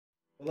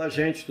Olá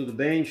gente, tudo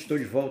bem? Estou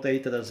de volta aí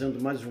trazendo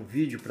mais um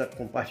vídeo para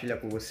compartilhar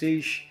com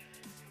vocês.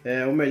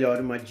 Ou melhor,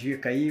 uma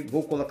dica aí.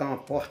 Vou colocar uma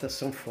porta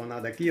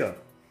sanfonada aqui, ó.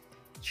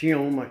 Tinha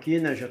uma aqui,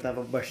 né? Já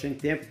estava há bastante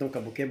tempo, então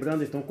acabou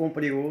quebrando, então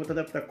comprei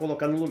outra para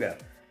colocar no lugar.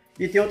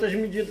 E tem outras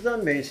medidas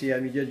também, se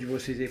a medida de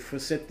vocês aí for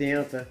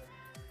 70,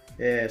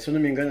 se eu não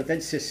me engano até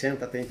de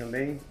 60 tem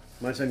também,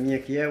 mas a minha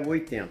aqui é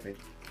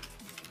 80.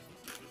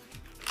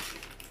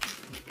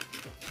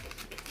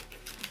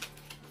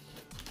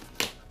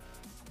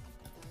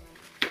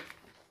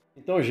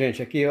 Então,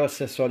 gente, aqui é o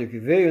acessório que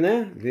veio,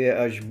 né?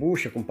 Veio as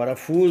buchas com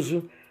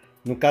parafuso.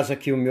 No caso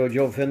aqui o meu é de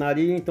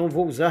alvenaria, então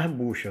vou usar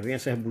bucha. Vem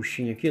essas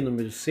buchinhas aqui,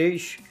 número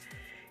 6.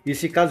 E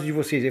se caso de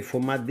vocês for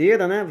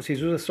madeira, né?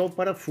 Vocês usam só o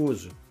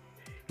parafuso.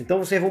 Então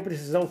vocês vão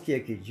precisar o que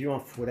aqui? De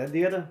uma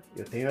furadeira,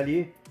 eu tenho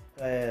ali,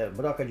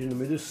 broca de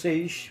número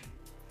 6.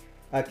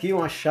 Aqui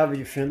uma chave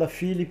de fenda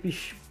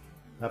Phillips,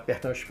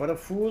 apertar os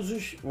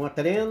parafusos, uma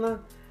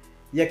trena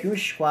e aqui um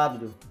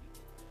esquadro.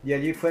 E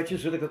ali foi a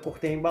tesoura que eu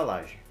cortei a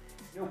embalagem.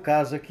 No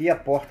caso aqui a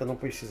porta não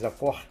precisa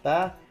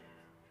cortar,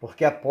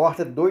 porque a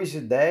porta é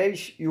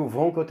 2,10 e o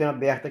vão que eu tenho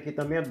aberto aqui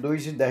também é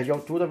 2,10 de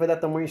altura, vai dar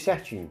tamanho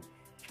certinho.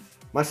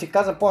 Mas se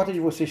caso a porta de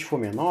vocês for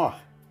menor,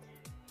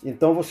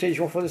 então vocês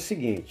vão fazer o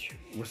seguinte,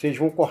 vocês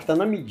vão cortar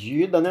na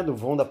medida, né, do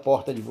vão da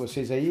porta de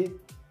vocês aí,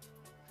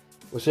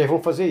 vocês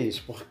vão fazer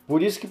isso,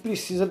 por isso que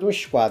precisa de um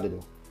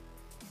esquadro.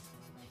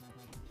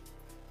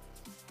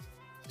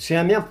 Se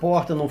a minha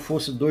porta não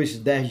fosse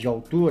 2,10 de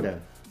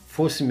altura,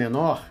 fosse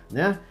menor,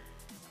 né?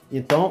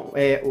 Então,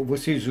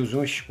 vocês usam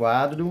um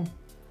esquadro,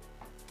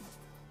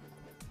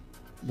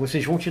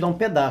 vocês vão tirar um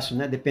pedaço,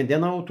 né?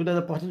 Dependendo da altura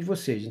da porta de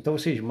vocês. Então,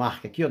 vocês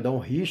marcam aqui, ó, dá um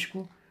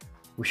risco.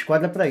 O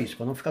esquadro é para isso,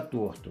 para não ficar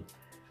torto,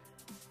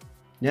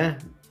 né?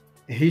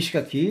 Risca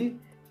aqui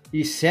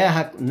e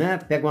serra, né?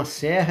 Pega uma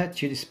serra,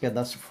 tira esse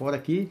pedaço fora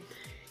aqui.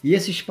 E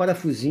esses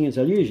parafusinhos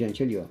ali,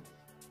 gente, ali, ó.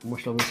 Vou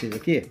mostrar para vocês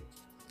aqui.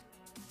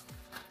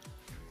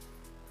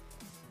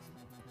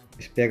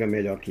 Pega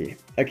melhor aqui.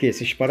 Aqui,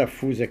 esses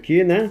parafusos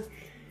aqui, né?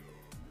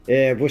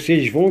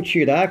 Vocês vão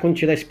tirar, quando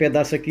tirar esse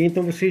pedaço aqui,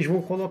 então vocês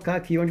vão colocar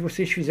aqui onde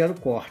vocês fizeram o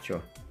corte,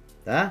 ó,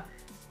 tá?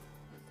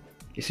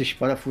 Esses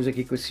parafusos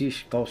aqui com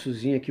esses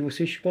calçozinhos aqui,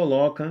 vocês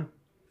colocam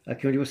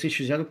aqui onde vocês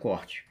fizeram o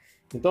corte.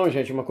 Então,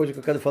 gente, uma coisa que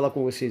eu quero falar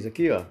com vocês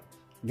aqui, ó,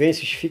 vem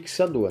esses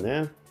fixador,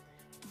 né?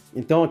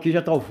 Então aqui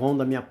já tá o vão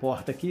da minha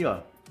porta aqui, ó.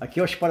 Aqui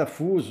é os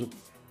parafusos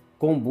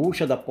com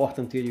bucha da porta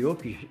anterior,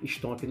 que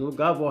estão aqui no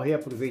lugar, vou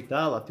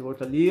reaproveitar, lá tem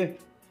outra ali.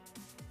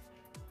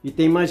 E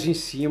tem mais em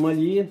cima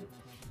ali.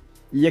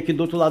 E aqui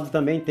do outro lado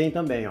também tem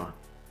também, ó.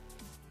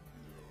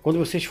 Quando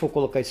vocês for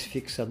colocar esse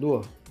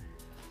fixador,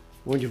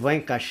 onde vai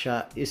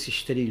encaixar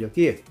esses trilhos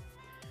aqui,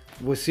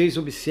 vocês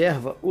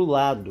observam o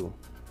lado.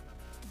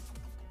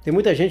 Tem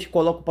muita gente que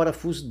coloca o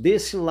parafuso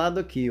desse lado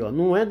aqui, ó.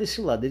 Não é desse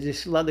lado, é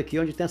desse lado aqui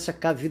onde tem essa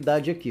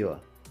cavidade aqui, ó.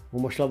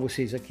 Vou mostrar pra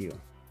vocês aqui, ó.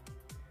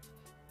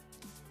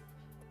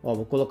 Ó,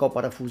 vou colocar o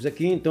parafuso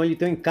aqui, então ele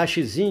tem um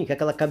encaixezinho, que é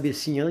aquela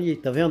cabecinha ali,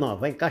 tá vendo, ó?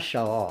 Vai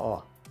encaixar,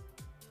 ó.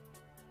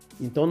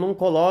 Então não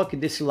coloque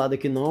desse lado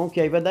aqui não,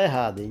 que aí vai dar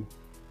errado, hein?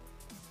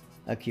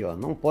 Aqui, ó,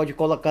 não pode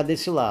colocar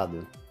desse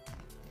lado.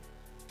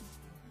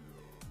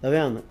 Tá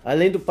vendo?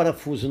 Além do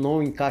parafuso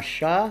não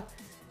encaixar,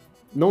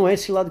 não é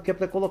esse lado que é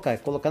para colocar, é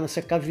colocar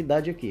nessa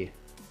cavidade aqui.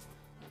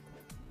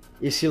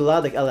 Esse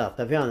lado aqui, olha lá,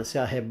 tá vendo?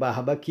 Essa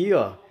rebarba aqui,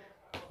 ó,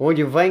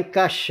 onde vai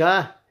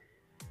encaixar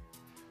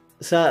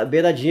essa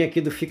beiradinha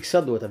aqui do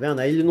fixador, tá vendo?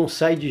 Aí ele não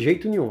sai de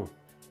jeito nenhum.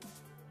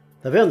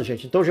 Tá vendo,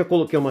 gente? Então já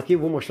coloquei uma aqui,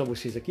 vou mostrar pra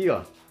vocês aqui,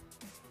 ó.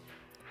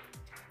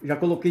 Já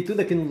coloquei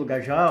tudo aqui no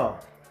lugar já, ó.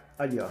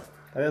 Ali, ó.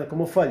 Tá vendo?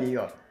 Como eu falei,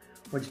 ó.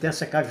 Onde tem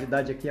essa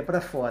cavidade aqui é para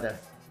fora,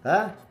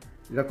 tá?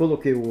 Já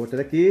coloquei o outro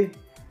aqui.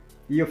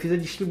 E eu fiz a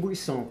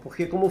distribuição.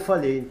 Porque como eu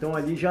falei, então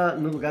ali já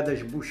no lugar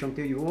das buchas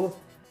anterior,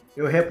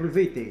 eu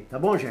reaproveitei. Tá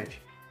bom,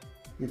 gente?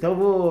 Então eu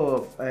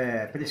vou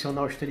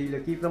pressionar os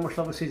trilhos aqui para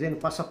mostrar vocês aí no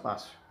passo a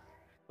passo.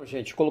 Bom,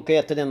 gente, coloquei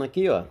a trena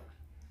aqui, ó.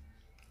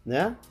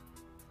 Né?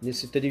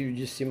 Nesse trilho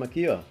de cima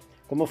aqui, ó.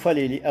 Como eu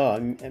falei, ele, ó,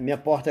 minha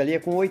porta ali é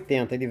com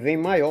 80, ele vem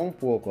maior um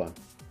pouco, ó.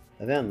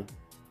 Tá vendo?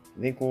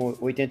 Vem com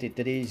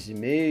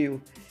 83,5.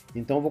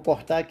 Então eu vou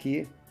cortar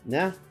aqui,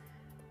 né?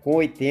 Com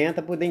 80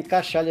 para poder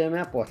encaixar ali na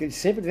minha porta. Ele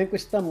sempre vem com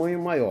esse tamanho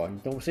maior.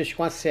 Então vocês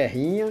com a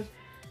serrinha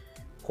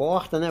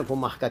corta, né? Vou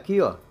marcar aqui,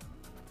 ó.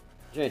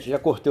 Gente, já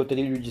cortei o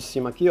trilho de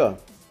cima aqui, ó.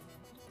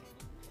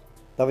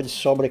 Tava de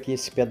sobra aqui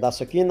esse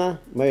pedaço aqui, né?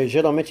 Mas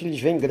geralmente eles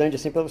vêm grandes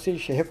assim para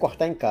vocês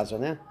recortar em casa,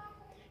 né?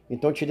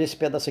 Então tirei esse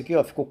pedaço aqui,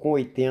 ó, ficou com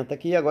 80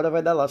 aqui e agora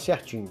vai dar lá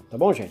certinho, tá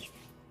bom, gente?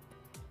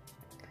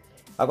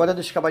 Agora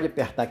deixa eu acabar de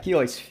apertar aqui,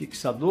 ó, esse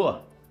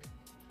fixador.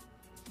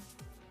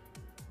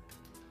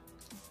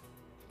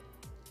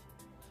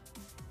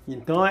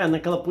 Então é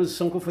naquela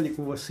posição que eu falei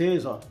com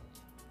vocês, ó.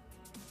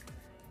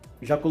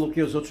 Já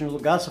coloquei os outros no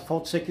lugar, só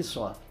falta isso aqui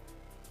só.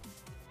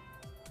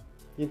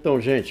 Então,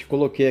 gente,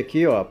 coloquei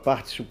aqui, ó, a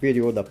parte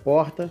superior da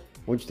porta,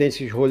 onde tem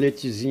esses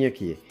roletezinhos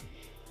aqui.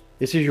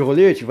 Esses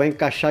roletes vai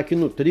encaixar aqui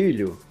no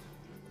trilho.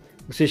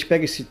 Vocês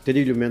pegam esse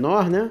trilho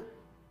menor, né?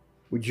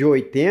 o de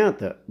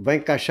 80 vai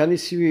encaixar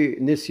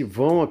nesse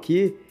vão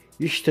aqui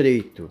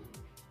estreito,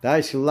 tá?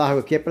 Esse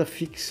largo aqui é para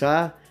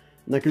fixar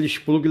naqueles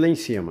plug lá em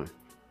cima.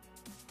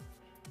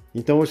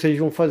 Então vocês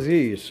vão fazer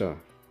isso, ó.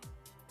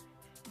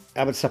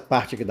 Abre essa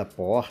parte aqui da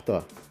porta,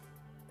 ó.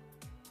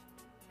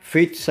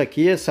 Feito isso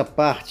aqui, essa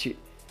parte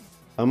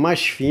a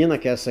mais fina,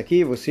 que é essa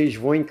aqui, vocês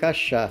vão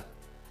encaixar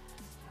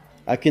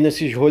aqui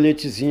nesses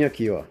roletezinhos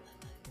aqui, ó.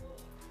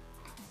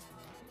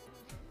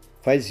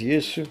 Faz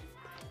isso.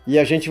 E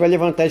a gente vai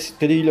levantar esse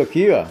trilho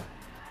aqui, ó.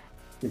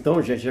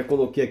 Então, gente, já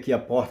coloquei aqui a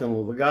porta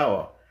no lugar,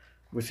 ó.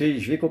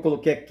 Vocês viram que eu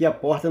coloquei aqui a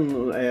porta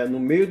no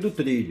meio do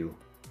trilho.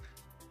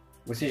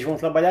 Vocês vão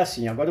trabalhar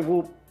assim. Agora eu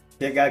vou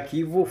pegar aqui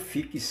e vou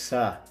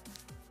fixar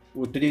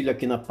o trilho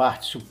aqui na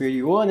parte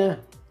superior, né?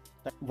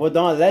 Vou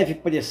dar uma leve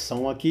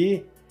pressão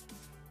aqui.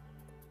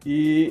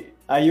 E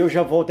aí eu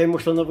já volto aí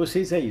mostrando a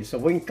vocês isso. Eu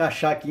vou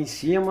encaixar aqui em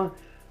cima.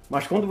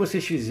 Mas quando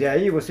vocês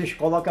fizerem aí, vocês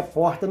colocam a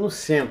porta no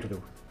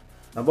centro.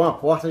 Tá bom? A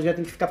porta já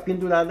tem que ficar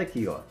pendurada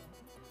aqui, ó.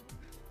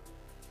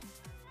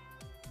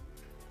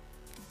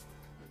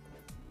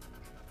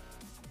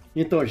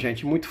 Então,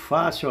 gente, muito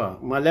fácil, ó.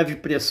 Uma leve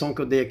pressão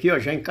que eu dei aqui, ó,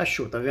 já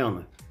encaixou, tá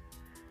vendo?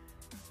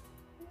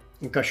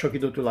 Encaixou aqui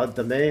do outro lado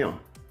também, ó.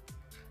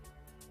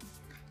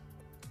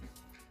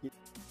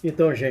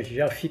 Então, gente,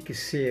 já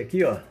fixei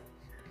aqui, ó.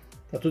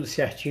 Tá tudo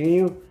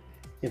certinho.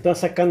 Então,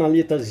 essa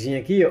canaletazinha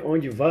aqui, ó,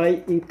 onde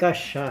vai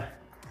encaixar,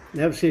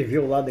 né? Você vê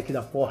o lado aqui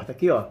da porta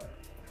aqui, ó.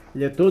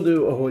 Ele é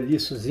todo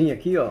roliçozinho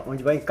aqui, ó,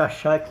 onde vai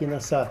encaixar aqui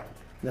nessa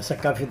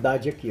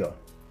cavidade aqui, ó.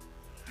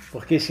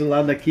 Porque esse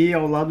lado aqui é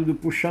o lado do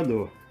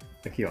puxador.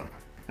 Aqui, ó.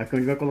 Aqui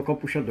onde vai colocar o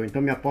puxador. Então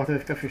minha porta vai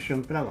ficar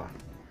fechando para lá.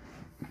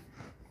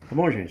 Tá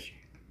bom, gente?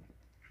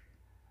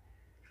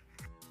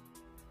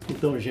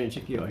 Então, gente,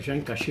 aqui, ó, já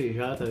encaixei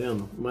já, tá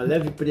vendo? Uma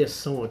leve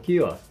pressão aqui,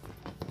 ó.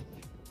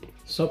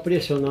 Só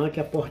pressionar que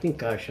a porta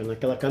encaixa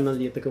naquela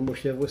canaleta que eu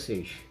mostrei a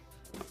vocês.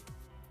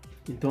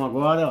 Então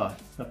agora, ó,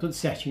 tá tudo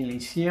certinho lá em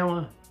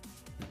cima.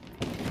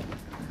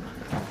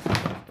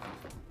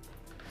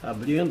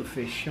 Abrindo,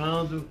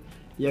 fechando.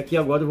 E aqui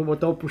agora eu vou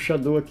botar o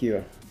puxador aqui, ó.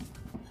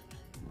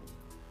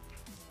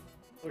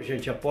 Bom,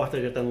 gente, a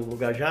porta já está no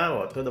lugar já,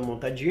 ó, toda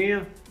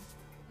montadinha.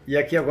 E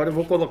aqui agora eu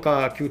vou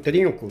colocar aqui o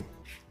trinco.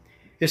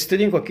 Esse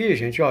trinco aqui,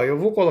 gente, ó, eu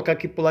vou colocar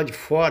aqui pro lado de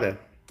fora.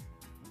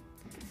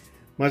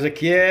 Mas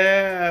aqui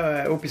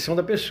é a opção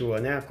da pessoa,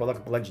 né? Coloca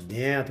pro lado de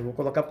dentro, vou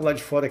colocar pro lado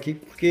de fora aqui,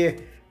 porque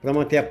para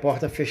manter a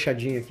porta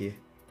fechadinha aqui.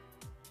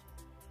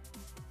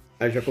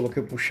 Aí já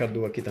coloquei o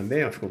puxador aqui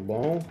também, ó, ficou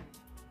bom.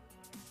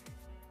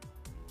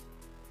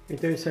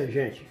 Então é isso aí,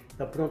 gente.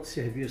 Tá pronto o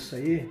serviço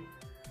aí.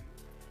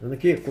 Vendo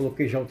aqui,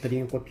 coloquei já o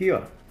trinco aqui,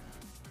 ó.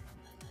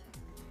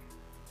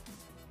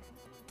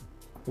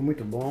 Ficou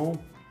muito bom.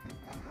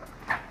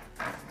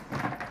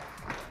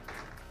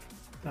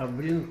 Tá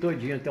abrindo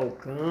todinho até o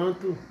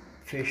canto,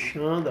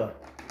 fechando, ó.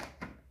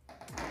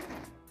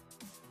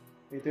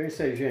 Então é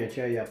isso aí, gente.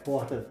 Aí a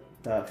porta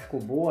ficou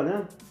boa,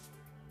 né?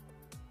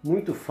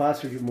 Muito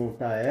fácil de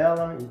montar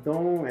ela.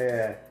 Então,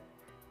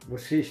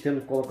 vocês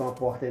tendo que colocar uma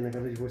porta aí na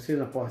casa de vocês,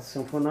 na porta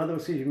sanfonada,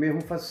 vocês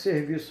mesmos fazem o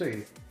serviço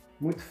aí.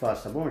 Muito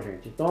fácil, tá bom,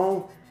 gente?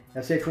 Então,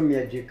 essa aí foi a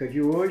minha dica de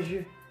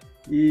hoje.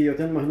 E eu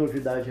tendo mais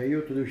novidades aí,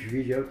 outros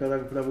vídeos aí, eu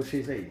trago pra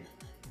vocês aí.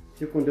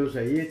 Fique com Deus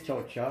aí.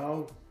 Tchau,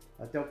 tchau.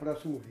 Até o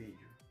próximo vídeo.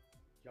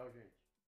 Tchau, gente.